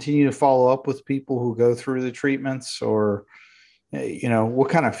guys continue to follow up with people who go through the treatments, or, what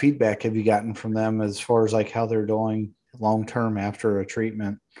kind of feedback have you gotten from them as far as like how they're doing long-term after a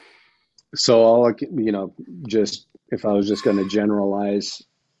treatment? So just if I was just going to generalize,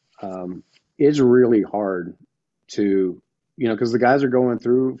 it's really hard to, because the guys are going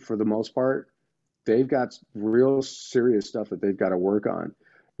through, for the most part, they've got real serious stuff that they've got to work on.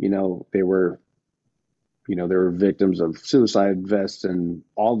 They were victims of suicide vests and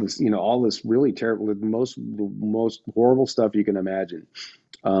all this really terrible, the most horrible stuff you can imagine.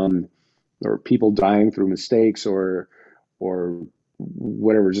 Or people dying through mistakes or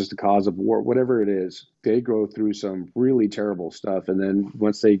whatever, just the cause of war, whatever it is, they go through some really terrible stuff. And then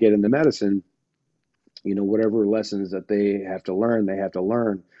once they get into medicine, whatever lessons that they have to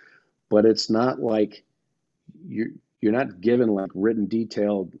learn. But it's not like you're not given like written,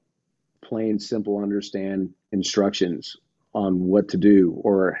 detailed, plain, simple, understand instructions on what to do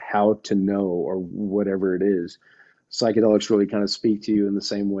or how to know or whatever it is. Psychedelics really kind of speak to you in the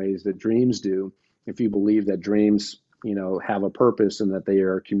same ways that dreams do. If you believe that dreams have a purpose and that they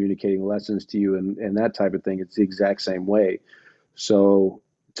are communicating lessons to you and that type of thing, it's the exact same way. So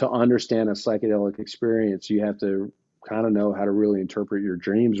to understand a psychedelic experience, you have to kind of know how to really interpret your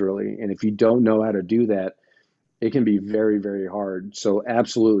dreams, really. And if you don't know how to do that, it can be very, very hard. So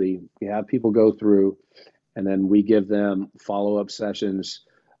absolutely, we have people go through, and then we give them follow-up sessions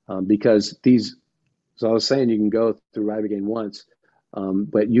because so I was saying you can go through Ibogaine once,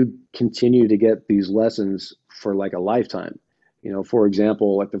 but you continue to get these lessons for like a lifetime. For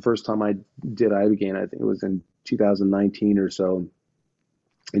example, like the first time I did Ibogaine, I think it was in 2019 or so.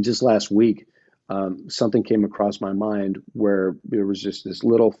 And just last week, something came across my mind where there was just this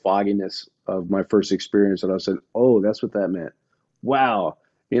little fogginess of my first experience, and I said, "Oh, that's what that meant." Wow,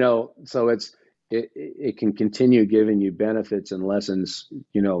 so it can continue giving you benefits and lessons,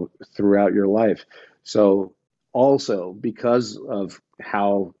 throughout your life. So also because of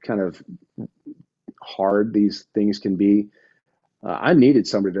how kind of hard these things can be, I needed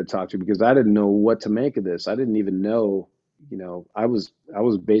somebody to talk to because I didn't know what to make of this. I didn't even know, I was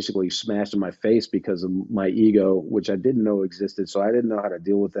basically smashed in my face because of my ego, which I didn't know existed. So I didn't know how to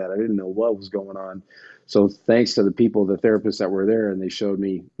deal with that. I didn't know what was going on. So thanks to the people, the therapists that were there, and they showed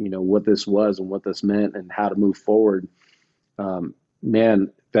me, what this was and what this meant and how to move forward.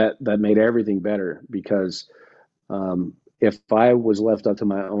 Man, that made everything better because if I was left up to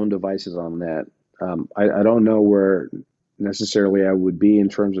my own devices on that, I don't know where necessarily I would be in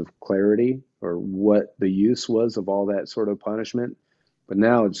terms of clarity or what the use was of all that sort of punishment. But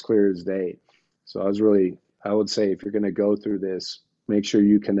now it's clear as day. So I would say if you're going to go through this, make sure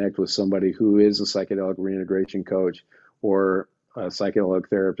you connect with somebody who is a psychedelic reintegration coach or a psychedelic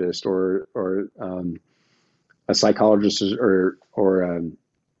therapist or a psychologist or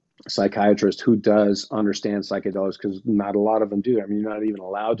psychiatrist who does understand psychedelics, because not a lot of them do. I mean, you're not even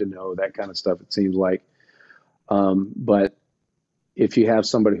allowed to know that kind of stuff, it seems like. But if you have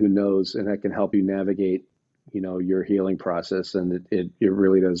somebody who knows and that can help you navigate, your healing process, and it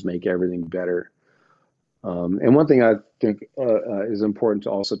really does make everything better. And one thing I think is important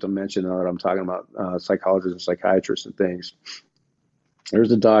to also to mention now that I'm talking about psychologists and psychiatrists and things.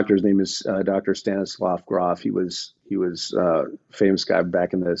 There's a doctor. His name is Dr. Stanislav Grof. He was a famous guy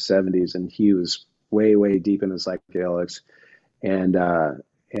back in the 70s, and he was way deep into psychedelics.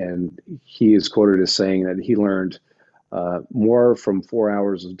 And he is quoted as saying that he learned more from 4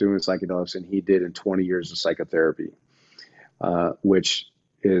 hours of doing psychedelics than he did in 20 years of psychotherapy, which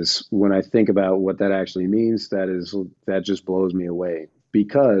is, when I think about what that actually means, that just blows me away.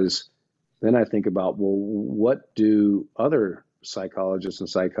 Because then I think about, well, what do other psychologists and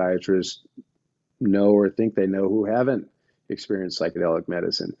psychiatrists know or think they know who haven't experienced psychedelic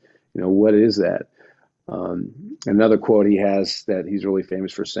medicine? What is that? Another quote he has that he's really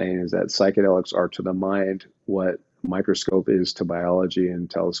famous for saying is that psychedelics are to the mind what microscope is to biology and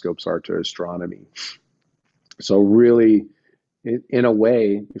telescopes are to astronomy. So really, in a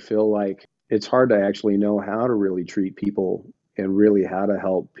way, you feel like it's hard to actually know how to really treat people and really how to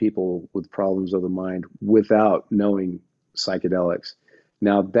help people with problems of the mind without knowing psychedelics.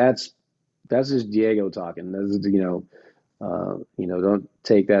 Now that's just Diego talking. That's, don't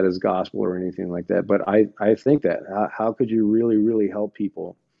take that as gospel or anything like that. But I think that how could you really help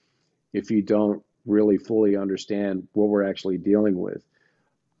people if you don't really fully understand what we're actually dealing with?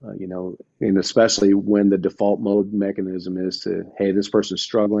 And especially when the default mode mechanism is to, hey, this person's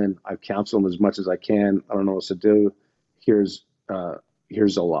struggling. I've counseled them as much as I can. I don't know what to do. Here's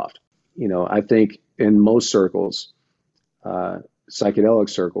Zoloft. I think in most circles, psychedelic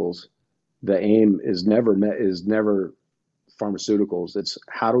circles, the aim is never pharmaceuticals. It's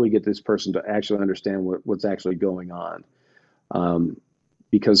how do we get this person to actually understand what's actually going on?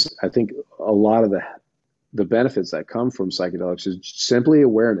 Because I think a lot of the benefits that come from psychedelics is simply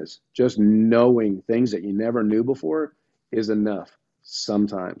awareness. Just knowing things that you never knew before is enough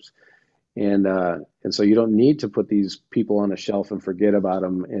sometimes. And so you don't need to put these people on a shelf and forget about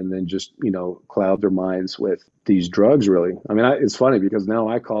them and then just, cloud their minds with these drugs, really. I mean, it's funny because now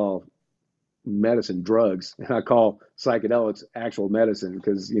I call medicine drugs and I call psychedelics actual medicine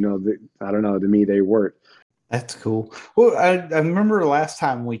because, I don't know, to me, they work. That's cool. Well, I remember last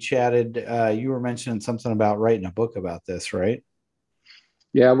time we chatted, you were mentioning something about writing a book about this, right?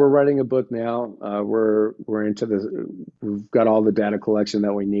 Yeah, we're writing a book now. We're we've got all the data collection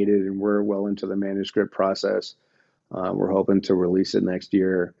that we needed, and we're well into the manuscript process. We're hoping to release it next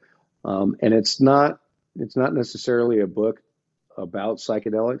year. And it's not necessarily a book about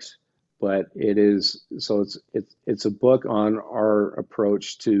psychedelics, but it's a book on our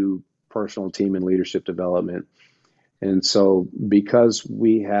approach to personal, team, and leadership development. And so because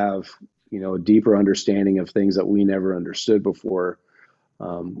we have, a deeper understanding of things that we never understood before,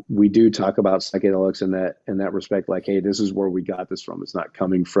 we do talk about psychedelics in that respect, like, hey, this is where we got this from. It's not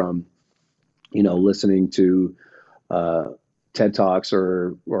coming from, listening to TED Talks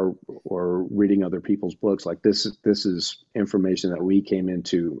or reading other people's books. Like this is information that we came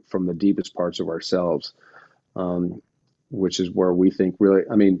into from the deepest parts of ourselves. which is where we think really,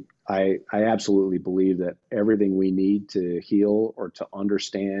 I mean, I absolutely believe that everything we need to heal or to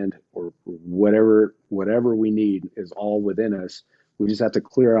understand or whatever we need is all within us. We just have to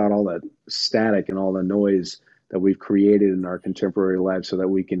clear out all that static and all the noise that we've created in our contemporary life so that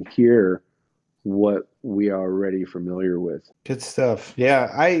we can hear what we are already familiar with. Good stuff. Yeah,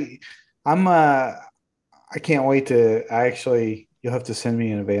 I'm I can't wait to you'll have to send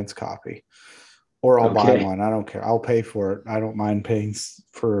me an advance copy or I'll buy Okay. one. I don't care. I'll pay for it. I don't mind paying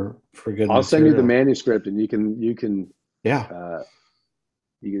for good I'll send you the material. manuscript and you can Yeah.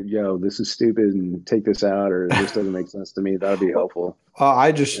 yo, this is stupid and take this out, or this doesn't make sense to me. That'd be Well, helpful.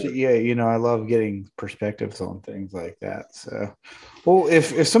 yeah, Yeah. I love getting perspectives on things like that. So, well,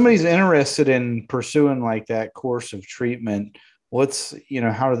 if somebody's interested in pursuing like that course of treatment,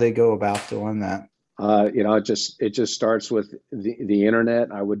 how do they go about doing that? It just starts with the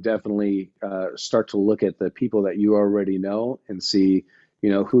internet. I would definitely start to look at the people that you already know and see,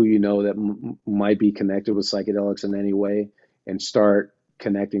 who that might be connected with psychedelics in any way, and start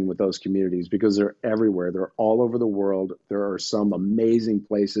connecting with those communities because they're everywhere. They're all over the world. There are some amazing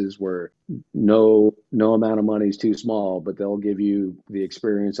places where no amount of money is too small, but they'll give you the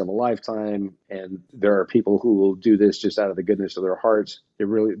experience of a lifetime. And there are people who will do this just out of the goodness of their hearts.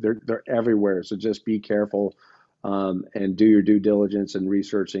 They're everywhere. So just be careful, and do your due diligence and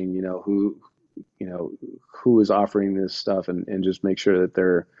researching, who is offering this stuff, and just make sure that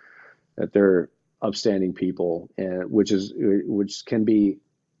they're upstanding people, and which can be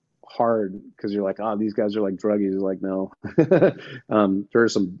hard because you're like, oh, these guys are like druggies. Like, no. There are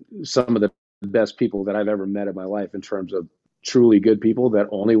some of the best people that I've ever met in my life in terms of truly good people that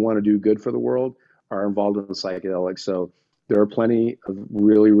only want to do good for the world are involved in psychedelics. So there are plenty of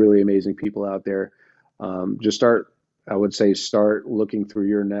really, really amazing people out there. Just I would say, start looking through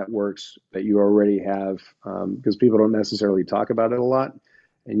your networks that you already have, because people don't necessarily talk about it a lot,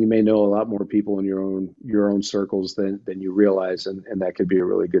 and you may know a lot more people in your own circles than you realize, and that could be a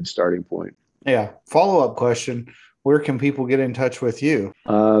really good starting point. Yeah. Follow-up question. Where can people get in touch with you?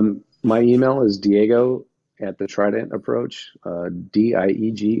 My email is Diego at the Trident Approach,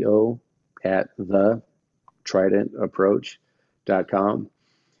 Diego at the Trident Approach.com.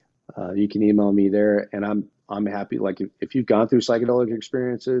 You can email me there, and I'm happy. Like, if you've gone through psychedelic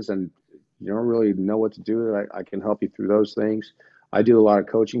experiences and you don't really know what to do, I can help you through those things. I do a lot of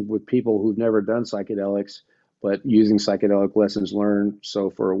coaching with people who've never done psychedelics, but using psychedelic lessons learned. So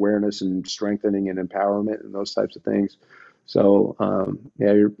for awareness and strengthening and empowerment and those types of things. So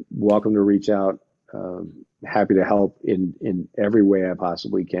yeah, you're welcome to reach out. Happy to help in every way I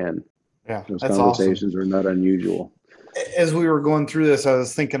possibly can. Yeah, Those that's awesome. conversations are not unusual. As we were going through this, I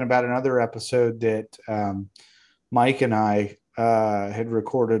was thinking about another episode that Mike and I had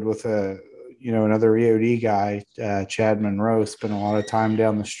recorded with another EOD guy, Chad Monroe, spent a lot of time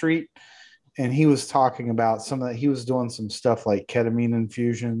down the street, and he was talking about some of that. He was doing some stuff like ketamine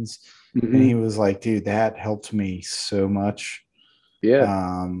infusions, and he Hmm. was like, "Dude, that helped me so much." Yeah,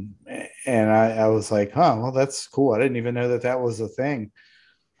 Um, and I was like, "Huh, well, that's cool. I didn't even know that was a thing."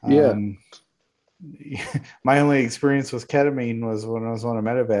 yeah. Um, my only experience with ketamine was when I was on a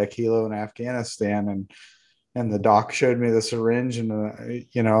medevac helo in Afghanistan, and the doc showed me the syringe, and I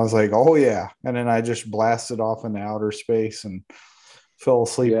was like, oh yeah, and then I just blasted off into outer space and fell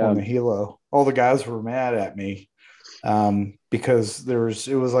asleep on Yeah. the helo. All the guys were mad at me because it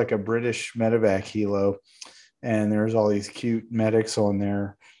was like a British medevac helo, and there was all these cute medics on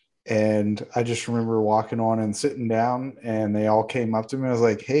there. And I just remember walking on and sitting down, and they all came up to me. I was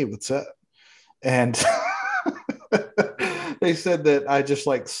like, "Hey, what's up?" And they said that I just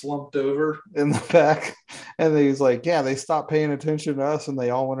like slumped over in the back, and he was like, "Yeah, they stopped paying attention to us, and they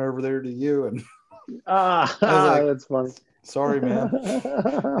all went over there to you." And Ah, I was like, that's funny. "Sorry, man."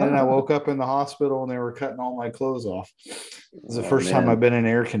 And then I woke up in the hospital, and they were cutting all my clothes off. It was the Oh first time I've man. been in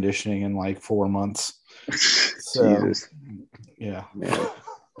air conditioning in like 4 months. So, Jesus, yeah. man.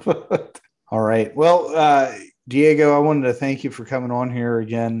 All right. Well, Diego, I wanted to thank you for coming on here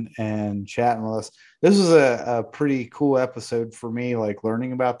again and chatting with us. This was a pretty cool episode for me, like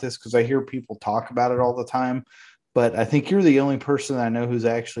learning about this, because I hear people talk about it all the time. But I think you're the only person I know who's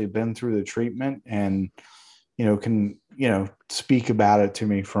actually been through the treatment and, can, speak about it to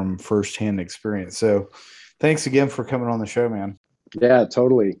me from firsthand experience. So thanks again for coming on the show, man. Yeah,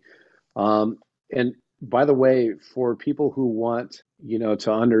 totally. And by the way, for people who want,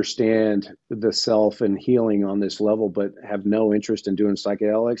 to understand the self and healing on this level, but have no interest in doing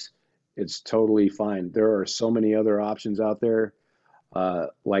psychedelics, it's totally fine. There are so many other options out there,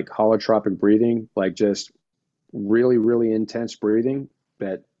 like holotropic breathing, like just really, really intense breathing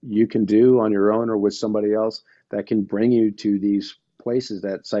that you can do on your own or with somebody else. that can bring you to these places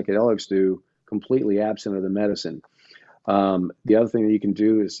that psychedelics do, completely absent of the medicine. The other thing that you can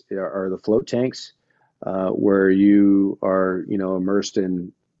do are the float tanks, where you are, immersed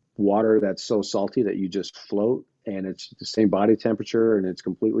in water that's so salty that you just float, and it's the same body temperature, and it's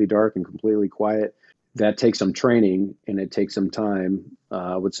completely dark and completely quiet. That takes some training, and it takes some time.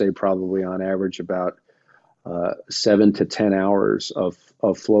 I would say probably on average about 7 to 10 hours of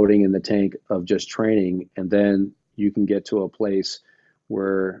floating in the tank of just training, and then you can get to a place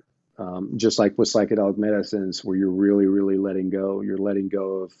where, just like with psychedelic medicines, where you're really, really letting go. You're letting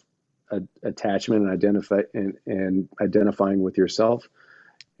go of attachment and identifying with yourself,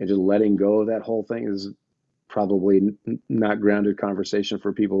 and just letting go of that whole thing is probably not grounded conversation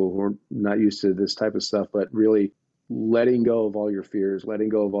for people who are not used to this type of stuff, but really letting go of all your fears, letting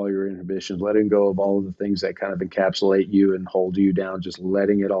go of all your inhibitions, letting go of all of the things that kind of encapsulate you and hold you down, just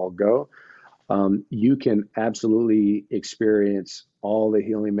letting it all go. You can absolutely experience all the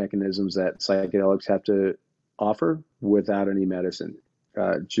healing mechanisms that psychedelics have to offer without any medicine,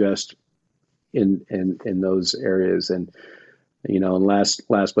 just in those areas. And and last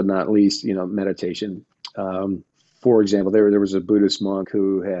but not least, meditation. For example, there was a Buddhist monk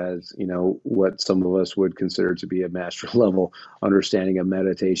who has, what some of us would consider to be a master level understanding of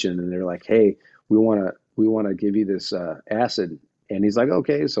meditation, and they're like, "Hey, we want to give you this acid," and he's like,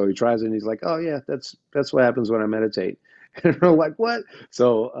 "Okay." So he tries it, and he's like, "Oh yeah, that's what happens when I meditate." And we're like, "What?"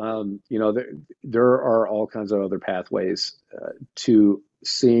 So, there are all kinds of other pathways to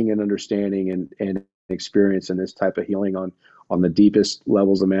seeing and understanding and experiencing this type of healing on the deepest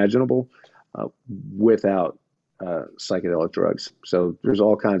levels imaginable, without psychedelic drugs. So there's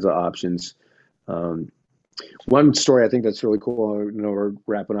all kinds of options. One story I think that's really cool, I know we're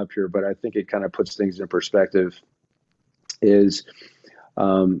wrapping up here, but I think it kind of puts things in perspective, is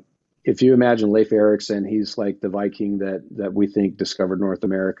if you imagine Leif Erikson, he's like the Viking that we think discovered North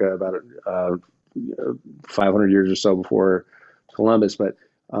America about 500 years or so before Columbus, but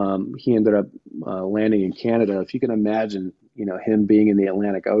he ended up landing in Canada. If you can imagine, him being in the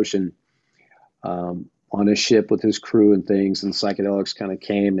Atlantic Ocean, on a ship with his crew and things, and psychedelics kind of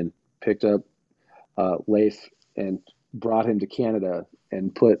came and picked up Leif and brought him to Canada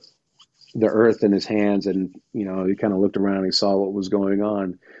and put the earth in his hands, and he kind of looked around and he saw what was going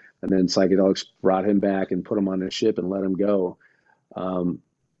on, and then psychedelics brought him back and put him on a ship and let him go.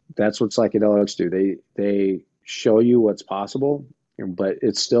 That's what psychedelics do. They show you what's possible, but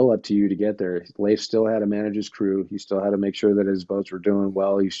it's still up to you to get there. Leif still had to manage his crew. He still had to make sure that his boats were doing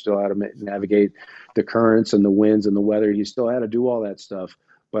well. He still had to navigate the currents and the winds and the weather. He still had to do all that stuff.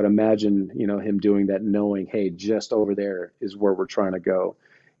 But imagine, him doing that, knowing, hey, just over there is where we're trying to go.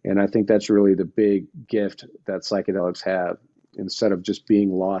 And I think that's really the big gift that psychedelics have. Instead of just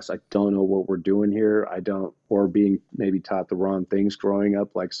being lost, I don't know what we're doing here. Or being maybe taught the wrong things growing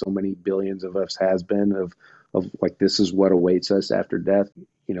up, like so many billions of us has been, of like, this is what awaits us after death.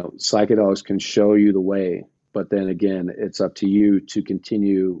 Psychedelics can show you the way, but then again, it's up to you to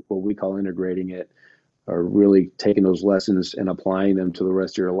continue what we call integrating it, or really taking those lessons and applying them to the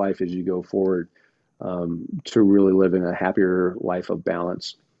rest of your life as you go forward, to really living a happier life of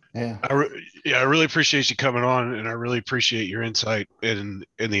balance. Yeah. I really appreciate you coming on, and I really appreciate your insight in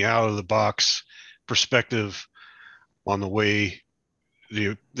the out of the box perspective on the way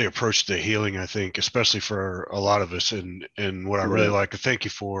the approach to healing, I think, especially for a lot of us. And what I really like to thank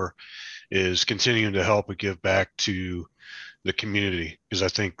you for is continuing to help and give back to the community, because I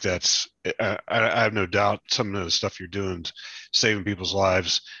think that's, I have no doubt some of the stuff you're doing, saving people's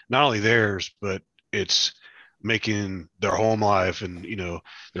lives, not only theirs, but it's making their home life and,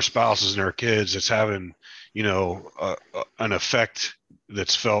 their spouses and their kids. It's having, an effect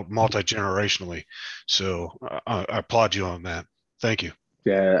that's felt multi-generationally. So I applaud you on that. Thank you.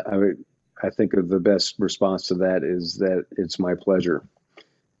 Yeah, I think the best response to that is that it's my pleasure.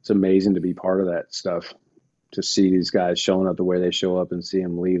 It's amazing to be part of that stuff, to see these guys showing up the way they show up and see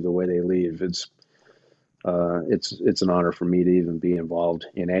them leave the way they leave. It's an honor for me to even be involved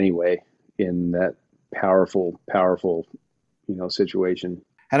in any way in that powerful, situation.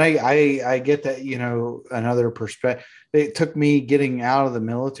 And I get that, another perspective. It took me getting out of the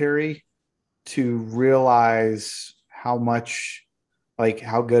military to realize how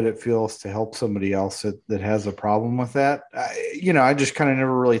good it feels to help somebody else that has a problem with that. I just kind of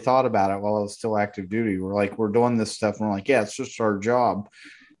never really thought about it while I was still active duty. We're doing this stuff, and we're like, yeah, it's just our job.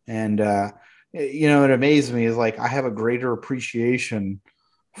 And, it amazed me is like, I have a greater appreciation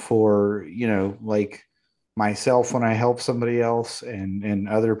for, myself when I help somebody else, and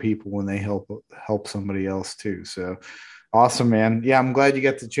other people when they help somebody else too. So awesome, man. Yeah, I'm glad you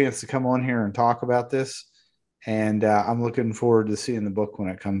got the chance to come on here and talk about this. and I'm looking forward to seeing the book when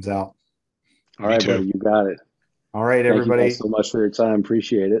it comes out. All right, buddy, you got it. All right, everybody. Thank you guys so much for your time.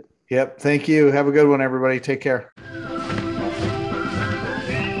 Appreciate it. Yep. Thank you. Have a good one, everybody. Take care.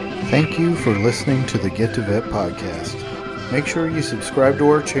 Thank you for listening to the Get to Vet podcast. Make sure you subscribe to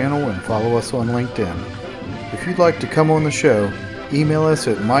our channel and follow us on LinkedIn. If you'd like to come on the show, email us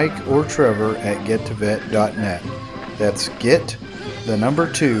at Mike or Trevor at gettovet.net. That's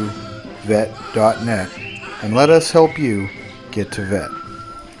get2vet.net, and let us help you get to vet.